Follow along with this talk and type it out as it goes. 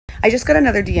I just got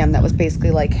another DM that was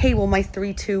basically like, hey, will my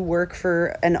 3-2 work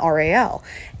for an RAL?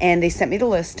 And they sent me the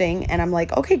listing, and I'm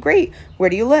like, okay, great.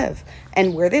 Where do you live?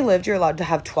 And where they lived, you're allowed to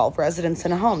have 12 residents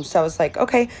in a home. So I was like,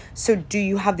 okay, so do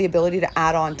you have the ability to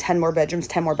add on 10 more bedrooms,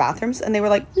 10 more bathrooms? And they were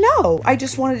like, no, I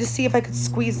just wanted to see if I could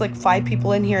squeeze like 5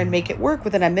 people in here and make it work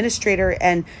with an administrator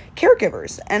and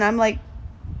caregivers. And I'm like,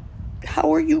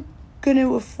 how are you going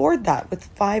to afford that with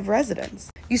 5 residents?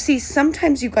 You see,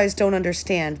 sometimes you guys don't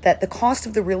understand that the cost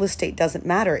of the real estate doesn't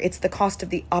matter. It's the cost of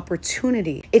the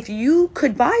opportunity. If you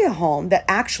could buy a home that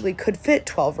actually could fit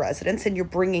 12 residents and you're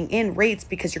bringing in rates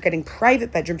because you're getting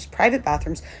private bedrooms, private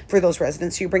bathrooms for those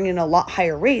residents, so you're bringing in a lot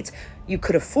higher rates, you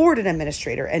could afford an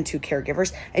administrator and 2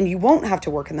 caregivers, and you won't have to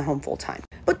work in the home full time.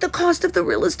 But the cost of the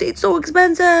real estate's so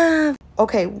expensive.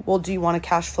 Okay, well, do you want to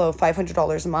cash flow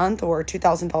 $500 a month or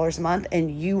 $2,000 a month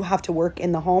and you have to work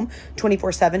in the home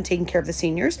 24/7 taking care of the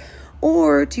seniors?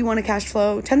 Or do you want to cash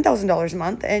flow $10,000 a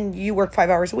month and you work 5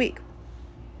 hours a week?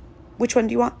 Which one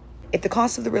do you want? If the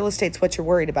cost of the real estate's what you're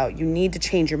worried about, you need to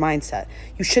change your mindset.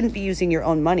 You shouldn't be using your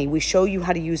own money. We show you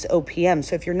how to use OPM.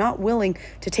 So if you're not willing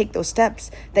to take those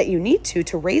steps that you need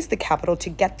to raise the capital to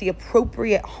get the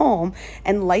appropriate home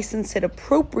and license it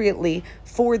appropriately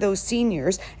for those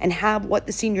seniors and have what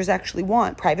the seniors actually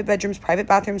want, private bedrooms, private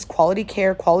bathrooms, quality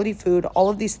care, quality food, all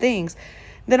of these things,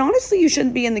 then honestly, you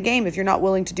shouldn't be in the game if you're not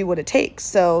willing to do what it takes.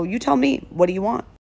 So you tell me, what do you want?